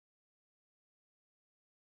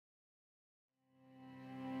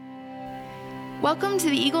Welcome to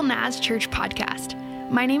the Eagle Naz Church podcast.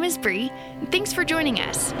 My name is Bree, and thanks for joining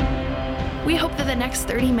us. We hope that the next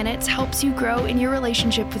 30 minutes helps you grow in your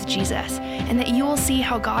relationship with Jesus and that you will see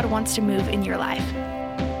how God wants to move in your life.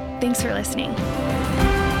 Thanks for listening.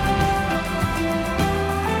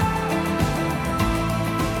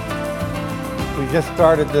 We just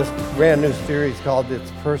started this brand new series called It's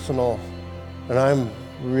Personal, and I'm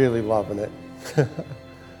really loving it.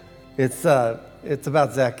 It's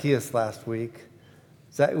about Zacchaeus last week.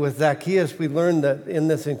 With Zacchaeus, we learned that in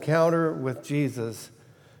this encounter with Jesus,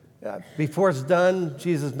 before it's done,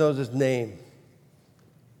 Jesus knows his name.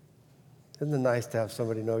 Isn't it nice to have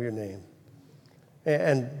somebody know your name?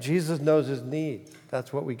 And Jesus knows his need.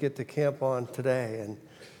 That's what we get to camp on today.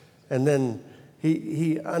 And then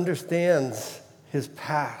he understands his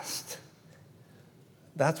past.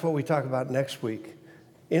 That's what we talk about next week.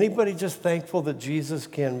 Anybody just thankful that Jesus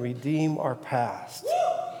can redeem our past?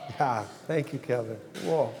 Yeah, thank you, Kevin.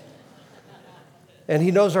 Whoa. And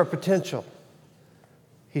he knows our potential.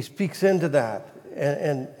 He speaks into that.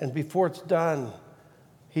 And before it's done,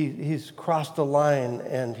 he's crossed the line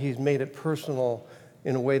and he's made it personal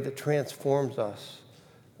in a way that transforms us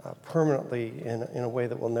permanently in a way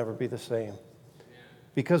that will never be the same.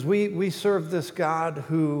 Because we serve this God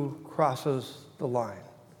who crosses the line.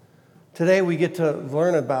 Today we get to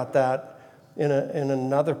learn about that in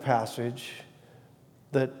another passage,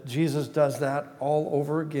 that Jesus does that all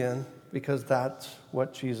over again because that's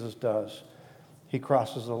what Jesus does. He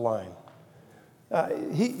crosses the line.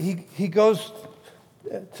 He goes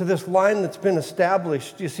to this line that's been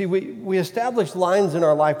established. You see, we establish lines in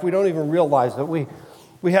our life. We don't even realize that we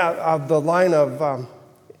have the line of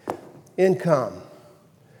income,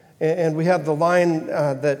 and we have the line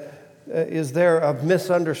that is there of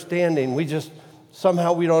misunderstanding.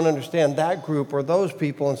 Somehow we don't understand that group or those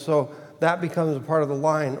people, and so that becomes a part of the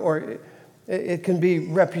line. Or it can be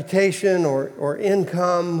reputation or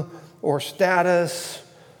income or status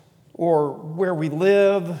or where we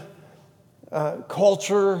live,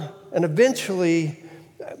 culture, and eventually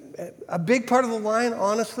a big part of the line,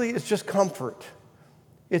 honestly, is just comfort.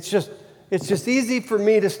 It's just easy for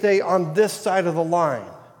me to stay on this side of the line.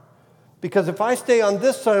 Because if I stay on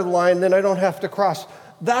this side of the line, then I don't have to cross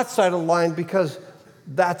that side of the line because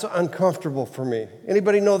that's uncomfortable for me.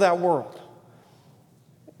 Anybody know that world?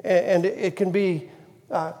 And it can be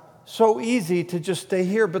so easy to just stay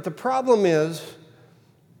here. But the problem is,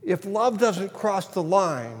 if love doesn't cross the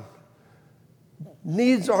line,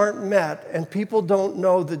 needs aren't met, and people don't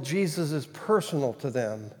know that Jesus is personal to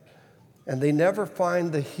them, and they never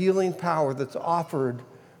find the healing power that's offered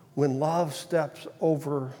when love steps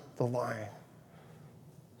over the line.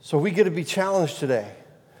 So we get to be challenged today.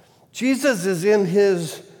 Jesus is in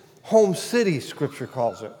his home city, Scripture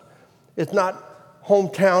calls it. It's not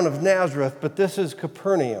hometown of Nazareth, but this is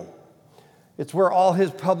Capernaum. It's where all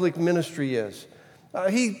his public ministry is.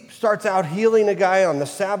 He starts out healing a guy on the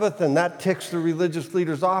Sabbath, and that ticks the religious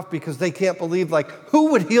leaders off because they can't believe,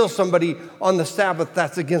 who would heal somebody on the Sabbath?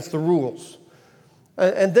 That's against the rules.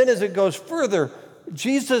 And then as it goes further,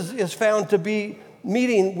 Jesus is found to be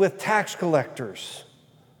meeting with tax collectors.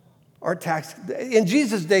 In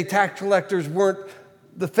Jesus' day, tax collectors weren't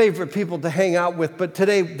the favorite people to hang out with, but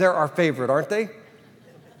today they're our favorite, aren't they?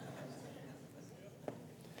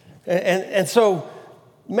 And so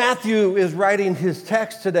Matthew is writing his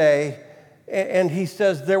text today, and he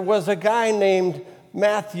says there was a guy named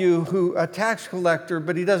Matthew, a tax collector,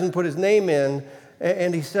 but he doesn't put his name in,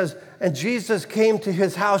 and he says, and Jesus came to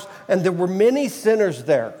his house, and there were many sinners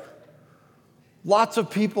there. Lots of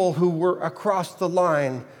people who were across the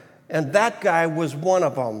line, and that guy was one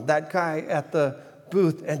of them, that guy at the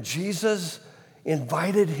booth. And Jesus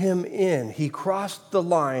invited him in. He crossed the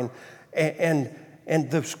line, and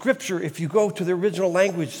the scripture, if you go to the original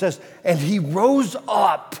language, says, and he rose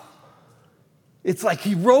up. It's like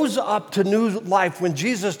he rose up to new life when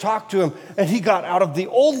Jesus talked to him, and he got out of the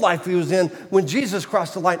old life he was in when Jesus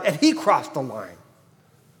crossed the line, and he crossed the line.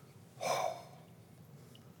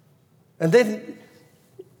 And then,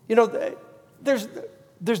 there's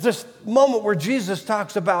this moment where Jesus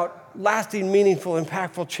talks about lasting, meaningful,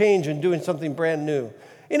 impactful change and doing something brand new.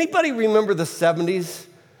 Anybody remember the 70s?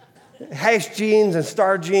 Hash jeans and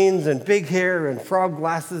star jeans and big hair and frog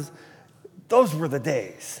glasses. Those were the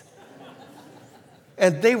days.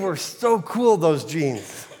 And they were so cool, those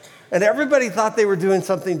jeans. And everybody thought they were doing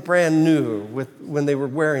something brand new when they were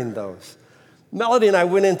wearing those. Melody and I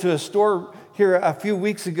went into a store here a few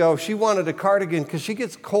weeks ago. She wanted a cardigan because she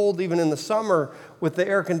gets cold even in the summer with the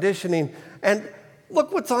air conditioning. And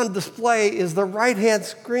look what's on display is the right-hand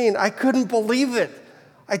screen. I couldn't believe it.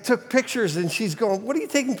 I took pictures, and she's going, what are you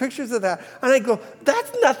taking pictures of that? And I go,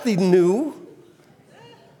 that's nothing new.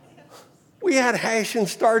 We had hash and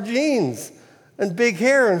star jeans and big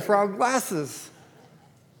hair and frog glasses.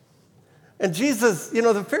 And Jesus,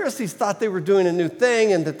 the Pharisees thought they were doing a new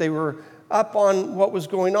thing and that they were up on what was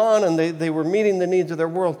going on and they were meeting the needs of their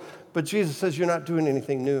world. But Jesus says, you're not doing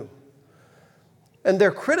anything new. And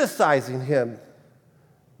they're criticizing him.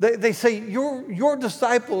 They say, your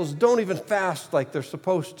disciples don't even fast like they're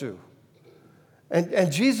supposed to.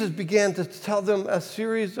 And Jesus began to tell them a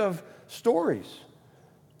series of stories.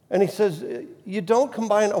 And he says, you don't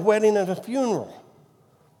combine a wedding and a funeral.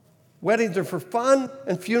 Weddings are for fun,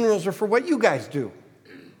 and funerals are for what you guys do.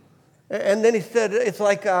 And then he said, it's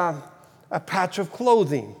like a patch of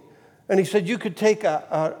clothing. And he said, you could take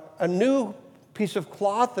a new piece of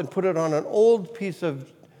cloth and put it on an old piece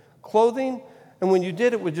of clothing, and when you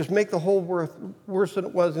did, it would just make the whole worse than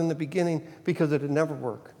it was in the beginning because it would never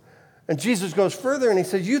work. And Jesus goes further, and he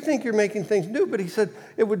says, you think you're making things new, but he said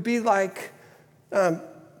it would be like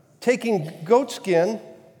taking goat skin,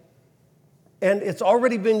 and it's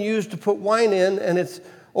already been used to put wine in, and it's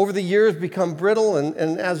over the years become brittle,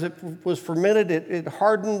 and as it was fermented, it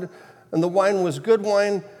hardened, and the wine was good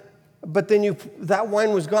wine, but then that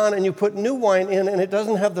wine was gone, and you put new wine in, and it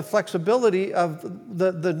doesn't have the flexibility of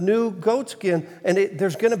the new goat skin, and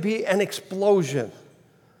there's going to be an explosion.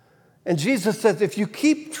 And Jesus says, if you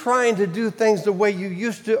keep trying to do things the way you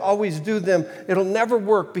used to always do them, it'll never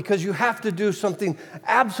work because you have to do something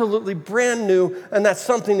absolutely brand new, and that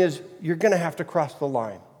something is you're going to have to cross the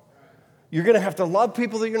line. You're going to have to love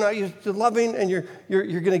people that you're not used to loving, and you're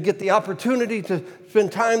going to get the opportunity to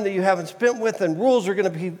spend time that you haven't spent with, and rules are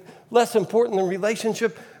going to be less important than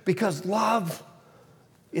relationship because love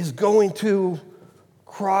is going to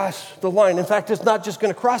cross the line. In fact, it's not just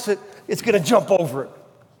going to cross it, it's going to jump over it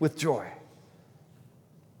with joy.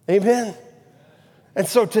 Amen? And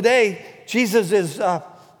so today, Jesus is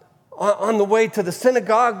on the way to the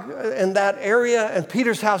synagogue in that area, and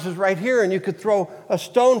Peter's house is right here, and you could throw a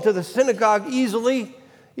stone to the synagogue easily,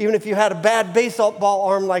 even if you had a bad baseball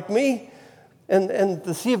arm like me, and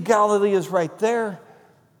the Sea of Galilee is right there,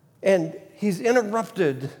 and he's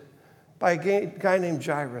interrupted by a guy named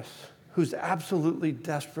Jairus, who's absolutely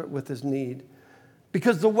desperate with his need.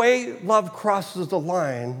 Because the way love crosses the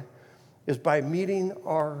line is by meeting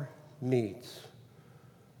our needs.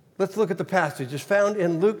 Let's look at the passage. It's found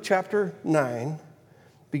in Luke chapter 9,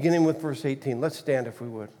 beginning with verse 18. Let's stand if we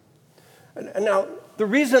would. And now, the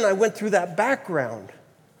reason I went through that background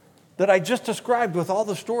that I just described with all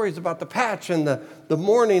the stories about the patch and the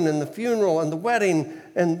mourning and the funeral and the wedding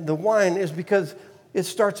and the wine is because it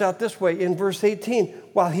starts out this way in verse 18.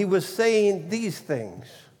 While he was saying these things.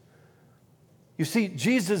 You see,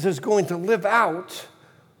 Jesus is going to live out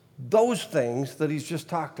those things that he's just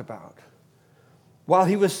talked about. While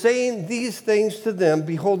he was saying these things to them,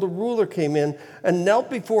 behold, a ruler came in and knelt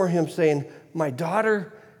before him, saying, my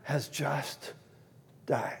daughter has just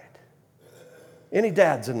died. Any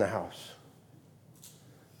dads in the house?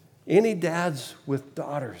 Any dads with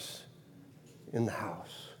daughters in the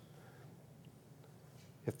house?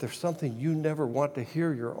 If there's something you never want to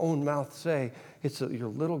hear your own mouth say, it's that your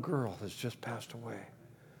little girl has just passed away.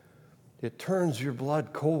 It turns your blood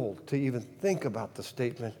cold to even think about the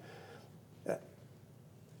statement.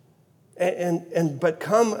 But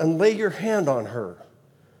come and lay your hand on her,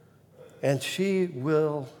 and she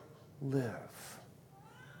will live.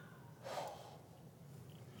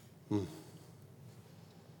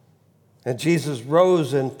 And Jesus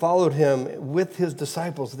rose and followed him with his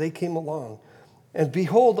disciples. They came along. And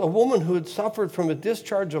behold, a woman who had suffered from a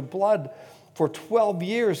discharge of blood for 12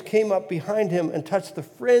 years came up behind him and touched the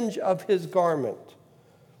fringe of his garment.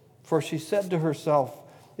 For she said to herself,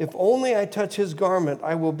 if only I touch his garment,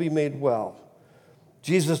 I will be made well.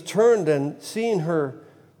 Jesus turned and seeing her,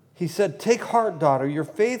 he said, take heart, daughter, your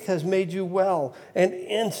faith has made you well. And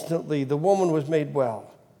instantly the woman was made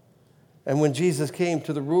well. And when Jesus came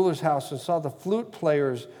to the ruler's house and saw the flute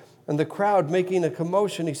players and the crowd making a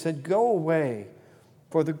commotion, he said, go away,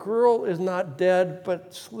 for the girl is not dead,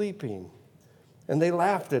 but sleeping. And they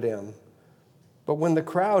laughed at him. But when the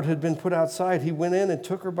crowd had been put outside, he went in and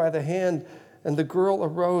took her by the hand, and the girl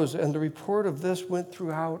arose, and the report of this went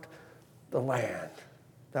throughout the land.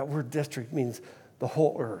 That word district means the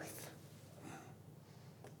whole earth.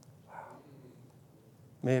 Wow.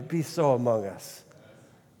 May it be so among us.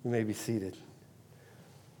 You may be seated.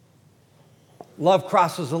 Love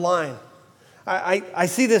crosses the line. I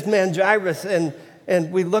see this man Jairus,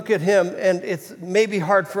 and we look at him, and it's maybe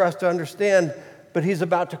hard for us to understand, but he's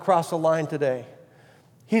about to cross a line today.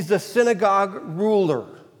 He's the synagogue ruler.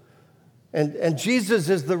 And Jesus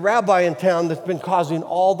is the rabbi in town that's been causing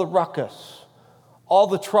all the ruckus, all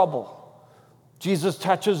the trouble. Jesus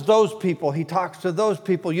touches those people. He talks to those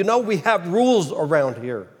people. You know, we have rules around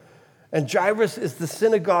here. And Jairus is the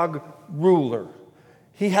synagogue ruler.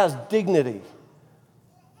 He has dignity.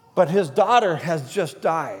 But his daughter has just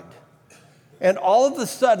died. And all of a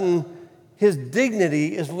sudden, his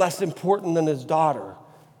dignity is less important than his daughter.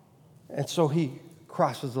 And so he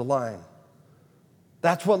crosses the line.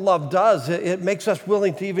 That's what love does. It makes us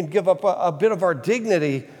willing to even give up a bit of our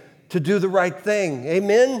dignity to do the right thing.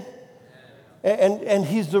 Amen? And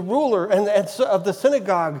he's the ruler of the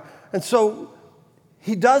synagogue. And so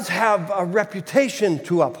he does have a reputation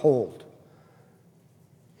to uphold.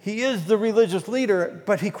 He is the religious leader,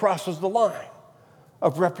 but he crosses the line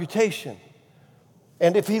of reputation.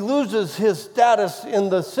 And if he loses his status in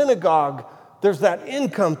the synagogue, there's that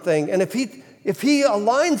income thing. And if he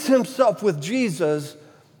aligns himself with Jesus,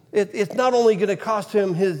 it's not only going to cost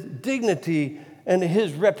him his dignity and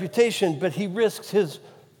his reputation, but he risks his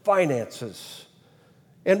finances.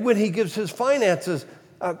 And when he gives his finances,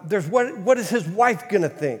 there's what is his wife going to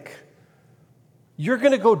think? You're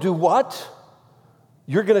going to go do what?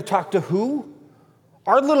 You're going to talk to who?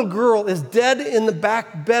 Our little girl is dead in the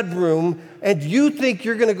back bedroom, and you think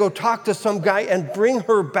you're going to go talk to some guy and bring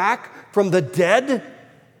her back from the dead?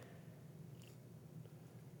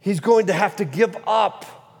 He's going to have to give up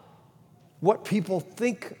what people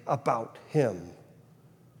think about him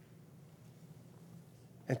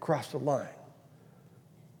and cross the line.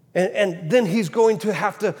 And then he's going to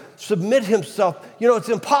have to submit himself. You know, it's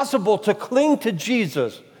impossible to cling to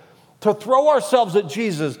Jesus, to throw ourselves at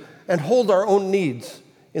Jesus and hold our own needs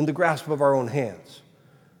in the grasp of our own hands.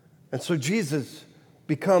 And so Jesus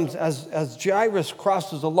becomes, as Jairus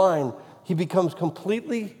crosses the line, he becomes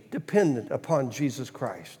completely dependent upon Jesus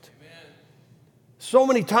Christ. Amen. So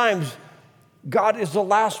many times, God is the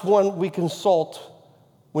last one we consult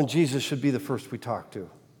when Jesus should be the first we talk to.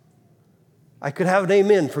 I could have an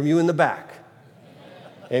amen from you in the back.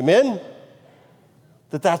 Amen?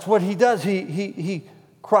 That's what he does. He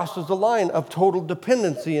crosses the line of total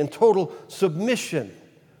dependency and total submission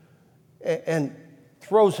and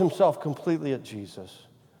throws himself completely at Jesus.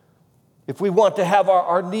 If we want to have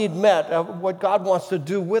our need met, what God wants to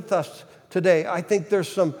do with us today, I think there's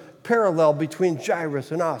some parallel between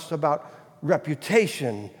Jairus and us about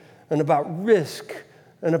reputation and about risk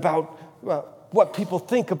and about what people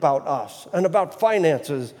think about us and about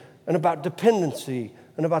finances and about dependency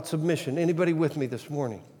and about submission. Anybody with me this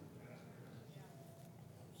morning?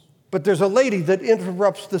 But there's a lady that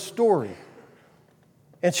interrupts the story,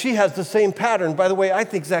 and she has the same pattern. By the way, I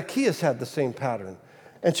think Zacchaeus had the same pattern.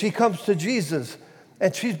 And she comes to Jesus,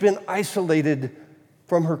 and she's been isolated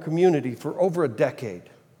from her community for over a decade.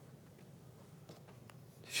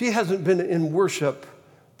 She hasn't been in worship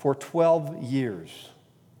for 12 years.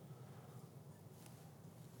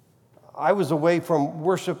 I was away from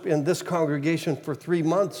worship in this congregation for 3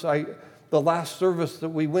 months. The last service that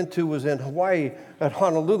we went to was in Hawaii at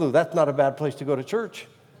Honolulu. That's not a bad place to go to church.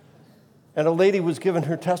 And a lady was giving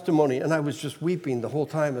her testimony, and I was just weeping the whole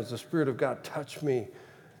time as the Spirit of God touched me.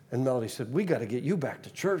 And Melody said, "We got to get you back to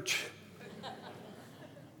church."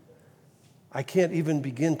 I can't even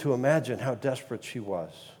begin to imagine how desperate she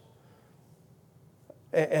was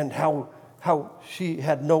and how she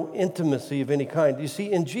had no intimacy of any kind. You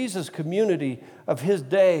see, in Jesus' community of his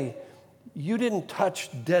day, you didn't touch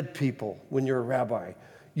dead people when you're a rabbi.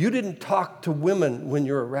 You didn't talk to women when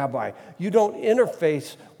you're a rabbi. You don't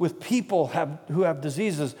interface with people who have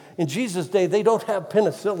diseases. In Jesus' day, they don't have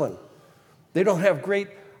penicillin. They don't have great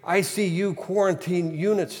ICU quarantine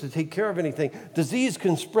units to take care of anything. Disease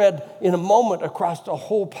can spread in a moment across a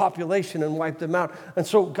whole population and wipe them out. And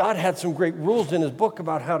so God had some great rules in his book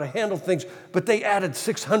about how to handle things, but they added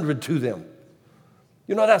 600 to them.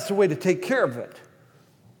 You know, that's the way to take care of it.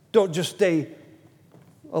 Don't just stay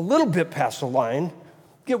a little bit past the line,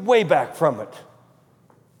 get way back from it.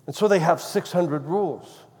 And so they have 600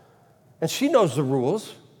 rules. And she knows the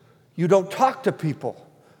rules. You don't talk to people.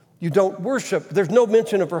 You don't worship. There's no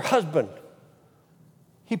mention of her husband.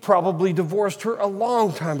 He probably divorced her a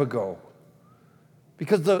long time ago,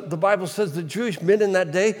 because the Bible says that Jewish men in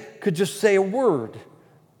that day could just say a word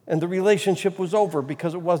and the relationship was over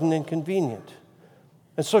because it wasn't inconvenient.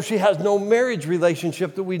 And so she has no marriage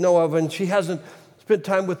relationship that we know of, and she hasn't spent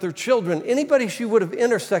time with their children. Anybody she would have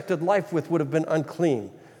intersected life with would have been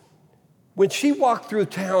unclean. When she walked through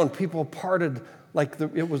town, people parted like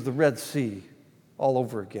it was the Red Sea all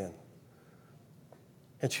over again.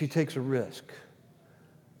 And she takes a risk.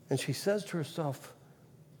 And she says to herself,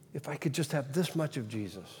 if I could just have this much of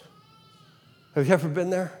Jesus. Have you ever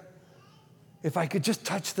been there? if I could just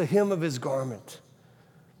touch the hem of his garment.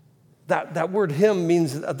 That word hem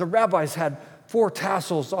means the rabbis had 4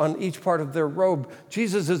 tassels on each part of their robe.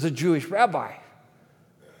 Jesus is a Jewish rabbi.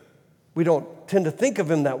 We don't tend to think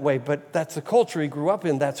of him that way, but that's the culture he grew up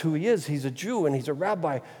in. That's who he is. He's a Jew, and he's a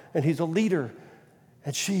rabbi, and he's a leader.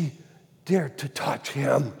 And she dared to touch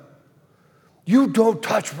him. You don't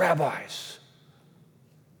touch rabbis.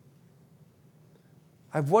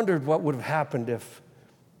 I've wondered what would have happened if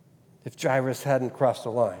Jairus hadn't crossed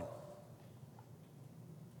the line.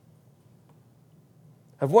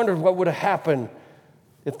 I've wondered what would have happened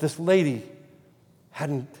if this lady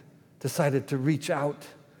hadn't decided to reach out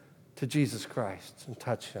to Jesus Christ and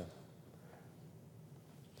touch him.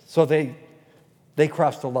 So they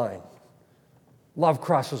crossed the line. Love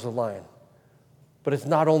crosses the line. But it's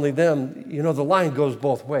not only them. You know, the line goes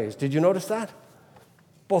both ways. Did you notice that?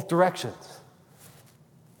 Both directions.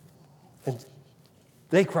 And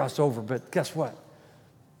they cross over, but guess what?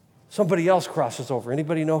 Somebody else crosses over.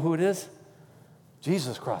 Anybody know who it is?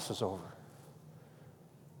 Jesus crosses over.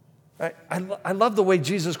 I love the way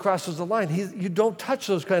Jesus crosses the line. You don't touch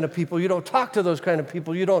those kind of people. You don't talk to those kind of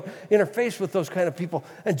people. You don't interface with those kind of people.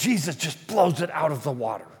 And Jesus just blows it out of the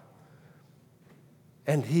water.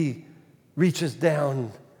 And he reaches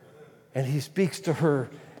down and he speaks to her.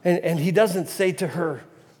 And he doesn't say to her,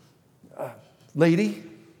 lady.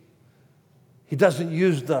 He doesn't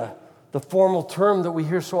use the formal term that we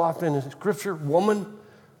hear so often in Scripture, woman.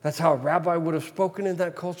 That's how a rabbi would have spoken in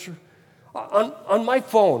that culture. On my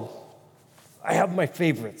phone, I have my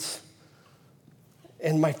favorites.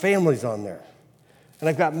 And my family's on there. And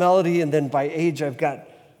I've got Melody, and then by age, I've got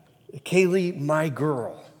Kaylee, my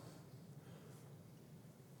girl.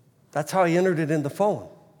 That's how I entered it in the phone.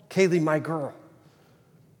 Kaylee, my girl.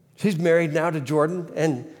 She's married now to Jordan,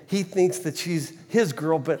 and he thinks that she's his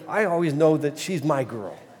girl, but I always know that she's my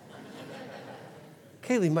girl.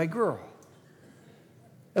 Kaylee, my girl.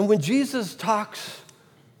 And when Jesus talks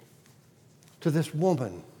to this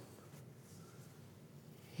woman,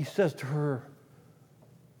 he says to her,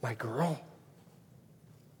 my girl.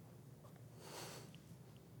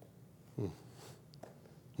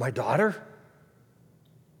 My daughter,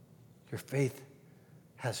 your faith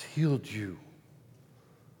has healed you.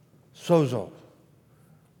 Sozo.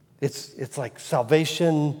 It's like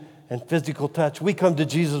salvation and physical touch. We come to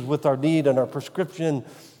Jesus with our need and our prescription,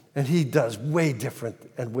 and he does way different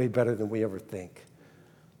and way better than we ever think.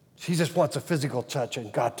 She just wants a physical touch,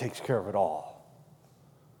 and God takes care of it all.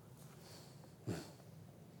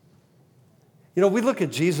 You know, we look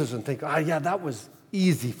at Jesus and think, yeah, that was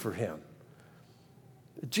easy for him.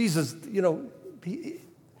 Jesus, you know, it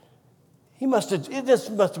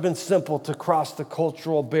just must have been simple to cross the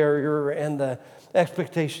cultural barrier and the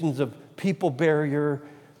expectations of people barrier.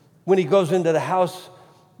 When he goes into the house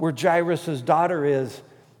where Jairus' daughter is,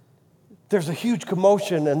 there's a huge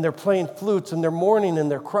commotion, and they're playing flutes, and they're mourning, and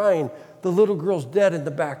they're crying. The little girl's dead in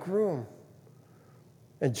the back room.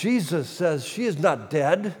 And Jesus says, she is not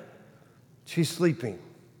dead, she's sleeping.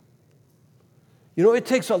 You know, it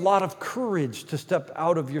takes a lot of courage to step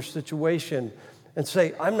out of your situation and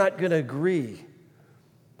say, I'm not going to agree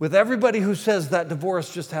with everybody who says that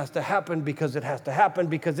divorce just has to happen because it has to happen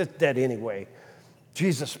because it's dead anyway.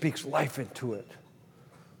 Jesus speaks life into it.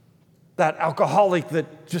 That alcoholic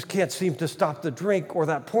that just can't seem to stop the drink, or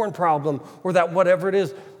that porn problem, or that whatever it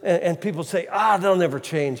is, and people say, they'll never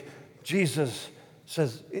change. Jesus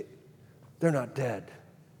says, they're not dead.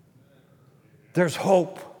 There's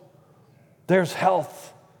hope. There's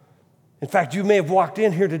health. In fact, you may have walked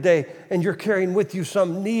in here today and you're carrying with you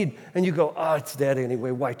some need, and you go, it's dead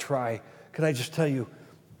anyway, why try? Can I just tell you,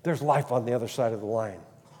 there's life on the other side of the line.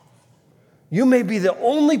 You may be the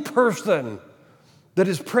only person that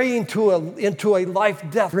is praying into a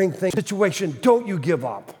life-death situation. Don't you give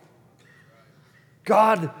up.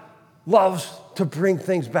 God loves to bring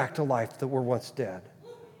things back to life that were once dead.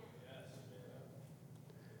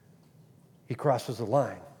 He crosses the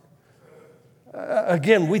line.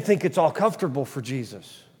 Again, we think it's all comfortable for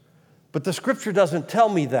Jesus, but the Scripture doesn't tell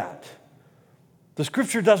me that. The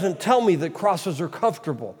Scripture doesn't tell me that crosses are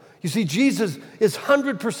comfortable. You see, Jesus is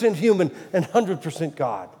 100% human and 100%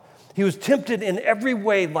 God. He was tempted in every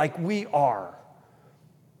way like we are,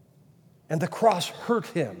 and the cross hurt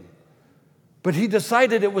him, but he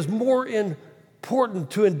decided it was more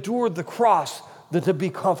important to endure the cross than to be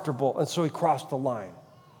comfortable, and so he crossed the line.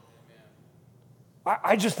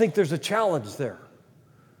 I just think there's a challenge there,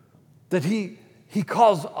 that he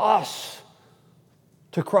calls us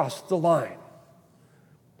to cross the line.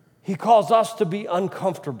 He calls us to be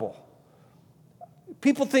uncomfortable.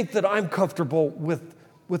 People think that I'm comfortable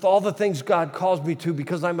with all the things God calls me to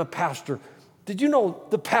because I'm a pastor. Did you know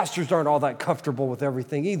the pastors aren't all that comfortable with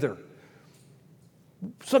everything either?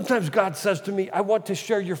 Sometimes God says to me, I want to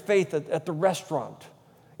share your faith at the restaurant.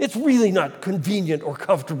 It's really not convenient or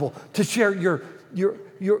comfortable to share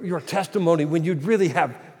your testimony when you'd really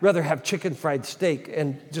rather have chicken fried steak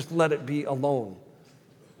and just let it be alone.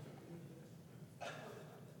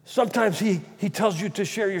 Sometimes he tells you to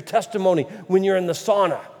share your testimony when you're in the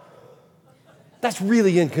sauna. That's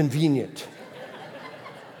really inconvenient.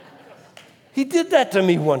 He did that to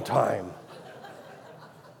me one time.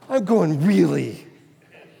 I'm going, really?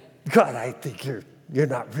 God, I think you're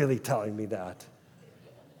not really telling me that.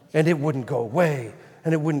 And it wouldn't go away,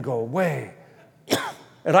 and it wouldn't go away.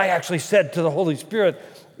 And I actually said to the Holy Spirit,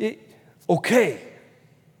 okay,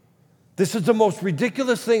 this is the most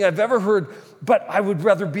ridiculous thing I've ever heard, but I would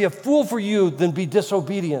rather be a fool for you than be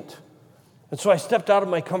disobedient. And so I stepped out of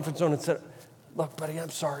my comfort zone and said, look, buddy, I'm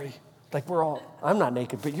sorry. Like I'm not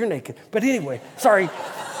naked, but you're naked. But anyway, sorry.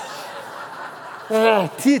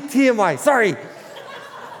 TMI, sorry.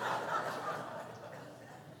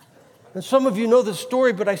 And some of you know this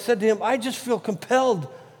story, but I said to him, I just feel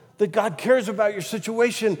compelled that God cares about your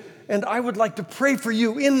situation, and I would like to pray for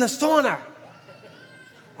you in the sauna.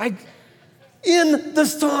 In the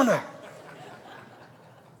sauna.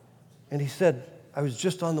 And he said, I was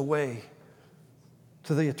just on the way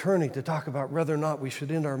to the attorney to talk about whether or not we should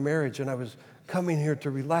end our marriage, and I was coming here to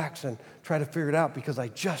relax and try to figure it out because I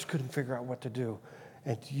just couldn't figure out what to do.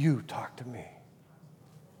 And you talked to me.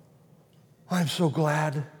 I'm so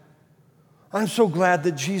glad. I'm so glad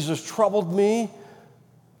that Jesus troubled me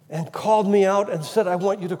and called me out and said, I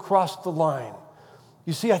want you to cross the line.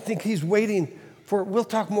 You see, I think he's waiting we'll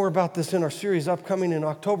talk more about this in our series upcoming in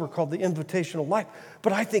October called The Invitational Life,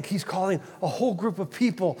 but I think he's calling a whole group of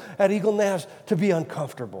people at Eagle Naz to be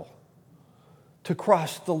uncomfortable, to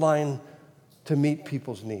cross the line to meet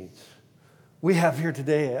people's needs. We have here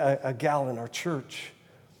today a gal in our church,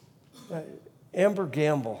 Amber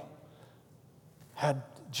Gamble, had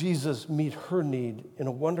Jesus meet her need in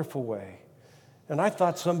a wonderful way. And I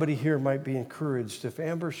thought somebody here might be encouraged if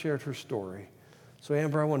Amber shared her story. So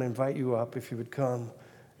Amber, I want to invite you up if you would come,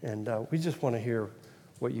 and we just want to hear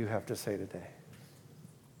what you have to say today.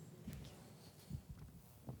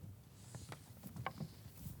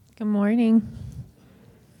 Good morning.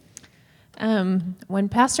 When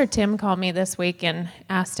Pastor Tim called me this week and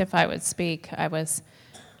asked if I would speak, I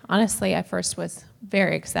first was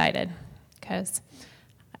very excited because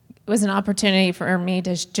it was an opportunity for me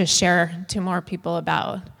to just share to more people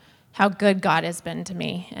about how good God has been to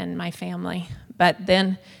me and my family. But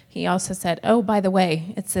then he also said, oh, by the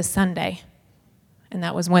way, it's this Sunday. And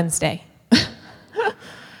that was Wednesday.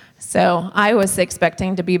 So I was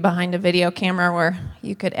expecting to be behind a video camera where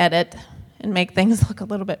you could edit and make things look a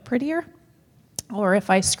little bit prettier. Or if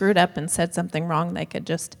I screwed up and said something wrong, they could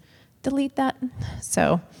just delete that.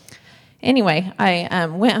 So anyway, I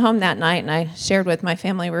went home that night and I shared with my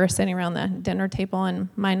family. We were sitting around the dinner table and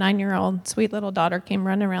my 9-year-old sweet little daughter came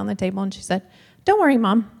running around the table and she said, don't worry,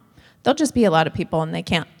 Mom. There'll just be a lot of people and they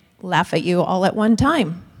can't laugh at you all at one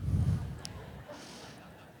time.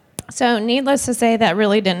 So needless to say, that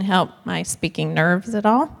really didn't help my speaking nerves at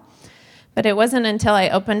all. But it wasn't until I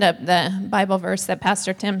opened up the Bible verse that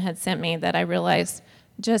Pastor Tim had sent me that I realized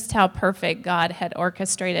just how perfect God had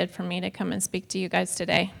orchestrated for me to come and speak to you guys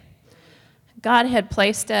today. God had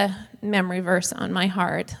placed a memory verse on my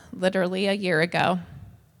heart literally a year ago.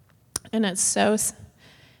 And it's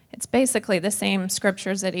basically the same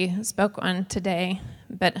scriptures that he spoke on today,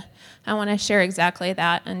 but I want to share exactly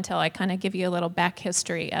that until I kind of give you a little back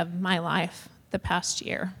history of my life the past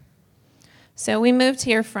year. So we moved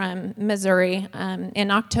here from Missouri.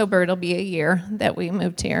 In October, it'll be a year that we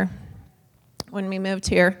moved here. When we moved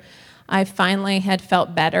here, I finally had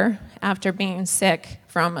felt better after being sick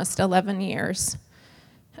for almost 11 years.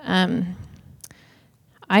 I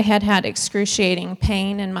had excruciating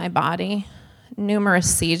pain in my body,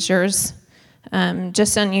 numerous seizures,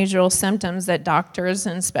 just unusual symptoms that doctors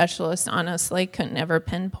and specialists honestly couldn't ever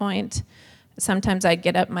pinpoint. Sometimes I'd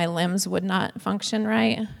get up, my limbs would not function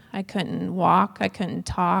right. I couldn't walk, I couldn't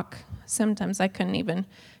talk. Sometimes I couldn't even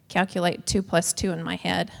calculate 2 + 2 in my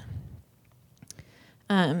head.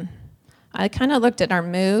 I kind of looked at our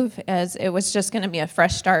move as it was just going to be a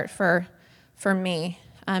fresh start for me,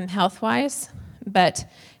 health-wise, but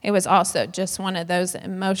it was also just one of those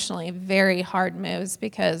emotionally very hard moves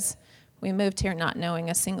because we moved here not knowing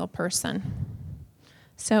a single person.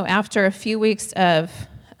 So after a few weeks of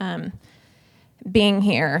being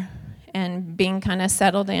here and being kind of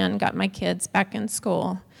settled in, got my kids back in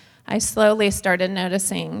school, I slowly started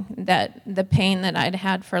noticing that the pain that I'd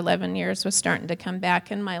had for 11 years was starting to come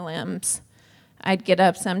back in my limbs. I'd get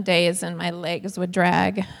up some days and my legs would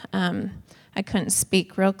drag. I couldn't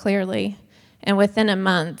speak real clearly. And within a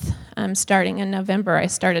month, starting in November, I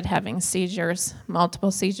started having seizures,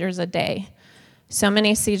 multiple seizures a day. So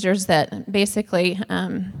many seizures that basically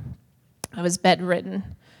I was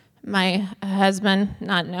bedridden. My husband,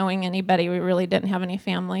 not knowing anybody, we really didn't have any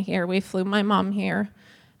family here. We flew my mom here,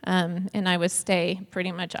 and I would stay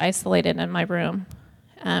pretty much isolated in my room.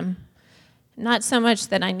 Not so much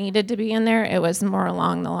that I needed to be in there, it was more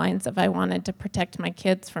along the lines of I wanted to protect my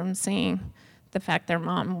kids from seeing the fact their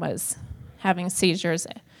mom was having seizures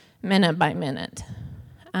minute by minute.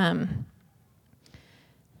 I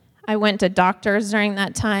went to doctors during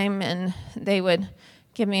that time, and they would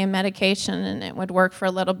give me a medication, and it would work for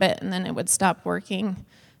a little bit, and then it would stop working.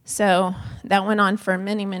 So that went on for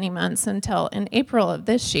many, many months until in April of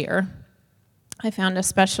this year, I found a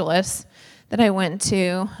specialist that I went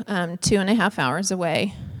to 2.5 hours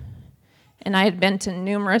away. And I had been to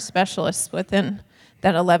numerous specialists within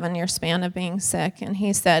that 11-year span of being sick. And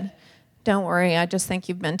he said, "Don't worry, I just think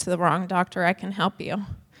you've been to the wrong doctor. I can help you."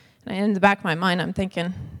 And in the back of my mind, I'm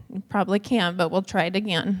thinking, "You probably can, but we'll try it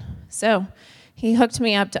again." So he hooked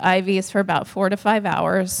me up to IVs for about 4 to 5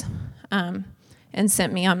 hours and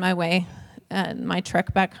sent me on my way, my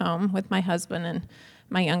trek back home with my husband and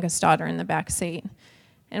my youngest daughter in the back seat.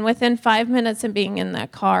 And within 5 minutes of being in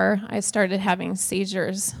that car, I started having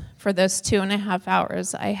seizures. For those 2.5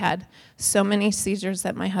 hours, I had so many seizures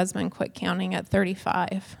that my husband quit counting at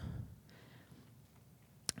 35.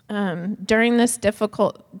 During this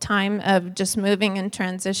difficult time of just moving and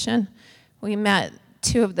transition, we met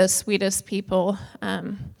two of the sweetest people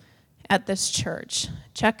at this church,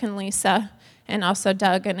 Chuck and Lisa, and also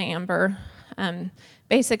Doug and Amber,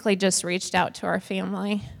 basically just reached out to our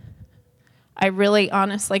family. I really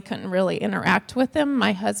honestly couldn't really interact with them.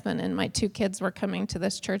 My husband and my 2 kids were coming to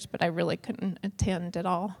this church, but I really couldn't attend at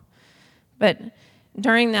all. But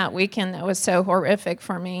during that weekend that was so horrific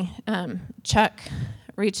for me, Chuck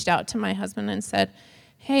reached out to my husband and said,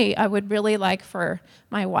 "Hey, I would really like for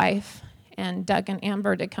my wife and Doug and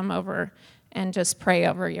Amber to come over and just pray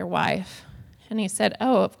over your wife." And he said,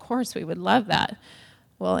 "Oh, of course, we would love that."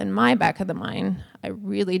 Well, in my back of the mind, I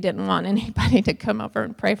really didn't want anybody to come over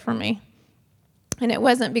and pray for me. And it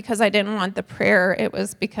wasn't because I didn't want the prayer, it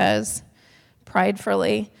was because,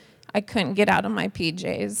 pridefully, I couldn't get out of my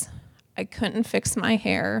PJs. I couldn't fix my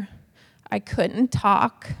hair. I couldn't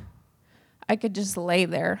talk. I could just lay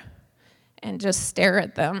there and just stare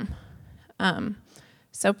at them.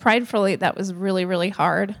 So pridefully, that was really, really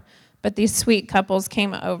hard. But these sweet couples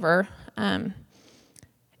came over and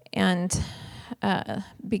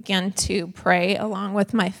began to pray along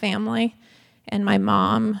with my family and my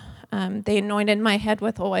mom. They anointed my head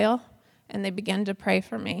with oil, and they began to pray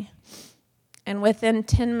for me. And within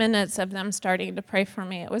 10 minutes of them starting to pray for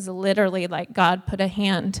me, it was literally like God put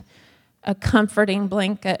a comforting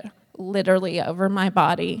blanket literally over my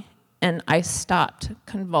body, and I stopped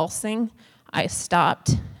convulsing. I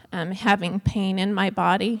stopped having pain in my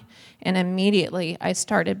body, and immediately I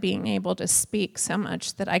started being able to speak so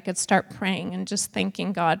much that I could start praying and just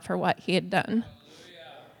thanking God for what he had done.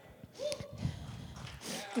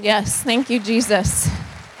 Yes, thank you, Jesus.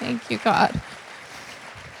 Thank you, God.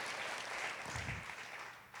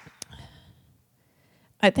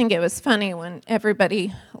 I think it was funny when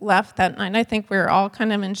everybody left that night. I think we were all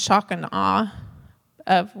kind of in shock and awe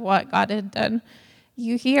of what God had done.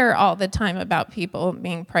 You hear all the time about people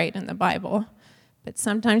being prayed in the Bible, but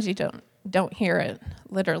sometimes you don't hear it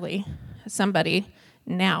literally, somebody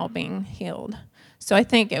now being healed. So I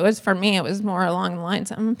think it was, for me, it was more along the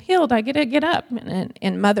lines, I'm healed, I get to get up. And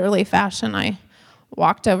in motherly fashion, I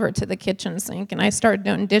walked over to the kitchen sink and I started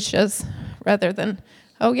doing dishes rather than,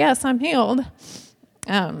 oh yes, I'm healed.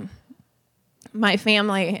 My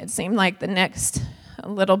family, it seemed like the next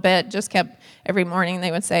little bit, just kept, every morning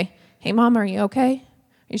they would say, "Hey Mom, are you okay?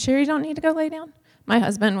 Are you sure you don't need to go lay down?" My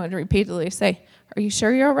husband would repeatedly say, "Are you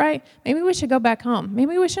sure you're all right? Maybe we should go back home.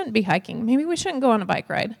 Maybe we shouldn't be hiking. Maybe we shouldn't go on a bike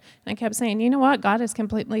ride." And I kept saying, you know what? God has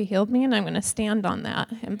completely healed me, and I'm going to stand on that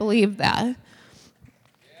and believe that.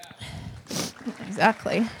 Yeah.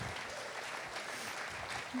 Exactly.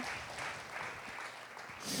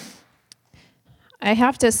 I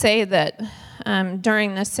have to say that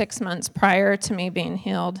during the 6 months prior to me being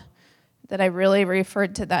healed, that I really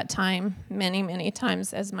referred to that time many, many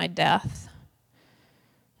times as my death.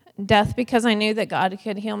 Death because I knew that God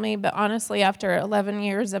could heal me, but honestly, after 11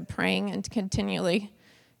 years of praying and continually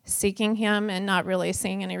seeking him and not really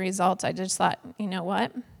seeing any results, I just thought, you know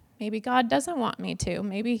what? Maybe God doesn't want me to.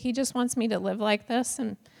 Maybe he just wants me to live like this,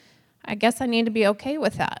 and I guess I need to be okay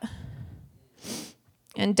with that.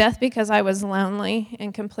 And death because I was lonely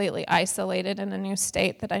and completely isolated in a new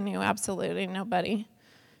state that I knew absolutely nobody.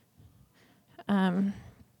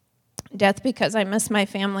 Death because I missed my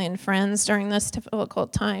family and friends during this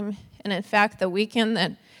difficult time. And in fact, the weekend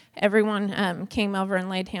that everyone came over and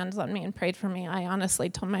laid hands on me and prayed for me, I honestly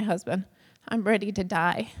told my husband, I'm ready to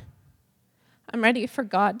die. I'm ready for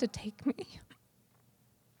God to take me.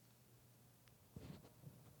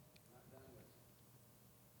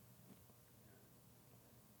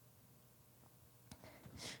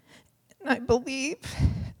 And I believe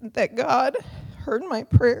that God heard my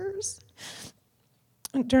prayers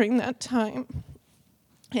during that time.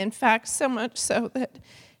 In fact, so much so that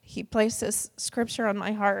he placed this scripture on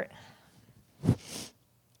my heart.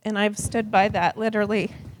 And I've stood by that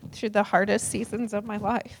literally through the hardest seasons of my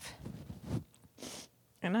life.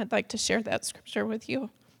 And I'd like to share that scripture with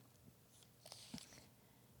you.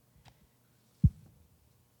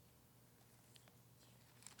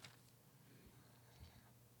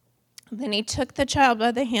 Then he took the child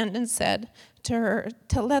by the hand and said to her,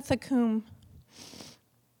 Talitha cum.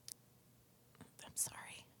 I'm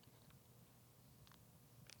sorry.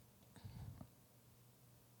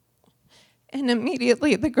 And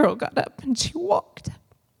immediately the girl got up and she walked.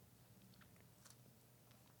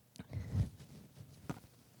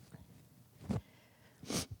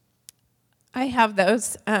 I have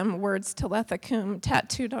those words, Talitha cum,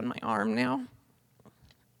 tattooed on my arm now.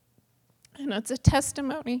 And it's a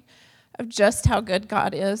testimony of just how good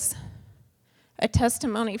God is. A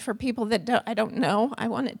testimony for people that I don't know. I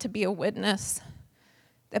want it to be a witness.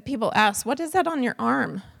 That people ask, what is that on your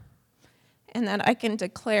arm? And that I can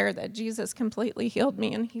declare that Jesus completely healed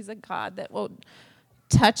me, and he's a God that will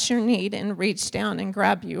touch your need and reach down and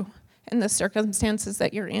grab you in the circumstances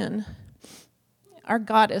that you're in. Our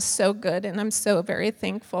God is so good, and I'm so very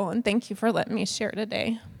thankful, and thank you for letting me share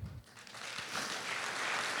today.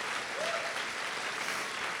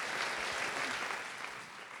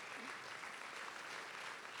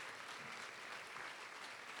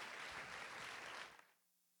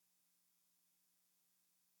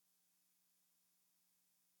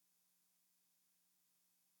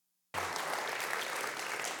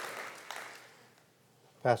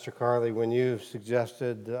 Pastor Carly, when you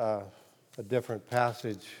suggested a different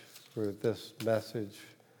passage for this message,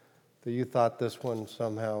 that you thought this one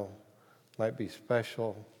somehow might be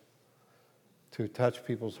special to touch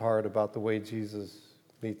people's heart about the way Jesus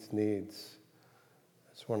meets needs,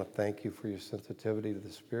 I just want to thank you for your sensitivity to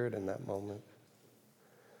the Spirit in that moment.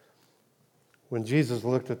 When Jesus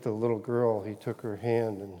looked at the little girl, he took her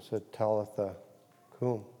hand and said, Talitha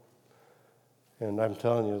cum. And I'm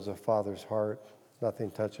telling you, as a father's heart,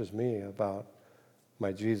 nothing touches me about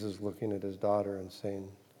my Jesus looking at his daughter and saying,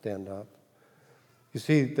 stand up. You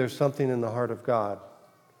see, there's something in the heart of God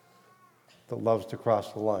that loves to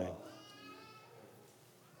cross the line.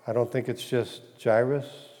 I don't think it's just Jairus.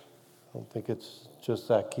 I don't think it's just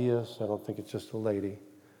Zacchaeus. I don't think it's just a lady.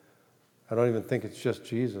 I don't even think it's just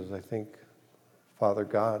Jesus. I think Father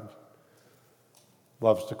God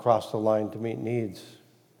loves to cross the line to meet needs.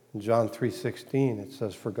 In John 3:16, it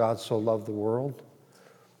says, for God so loved the world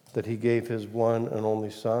that he gave his one and only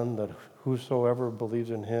Son, that whosoever believes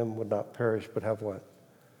in him would not perish, but have what?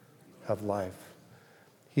 Have life.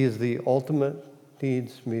 He is the ultimate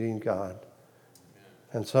needs-meeting God.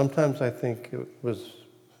 And sometimes I think it was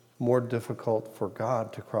more difficult for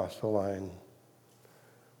God to cross the line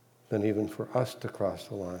than even for us to cross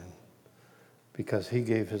the line, because he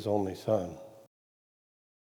gave his only Son.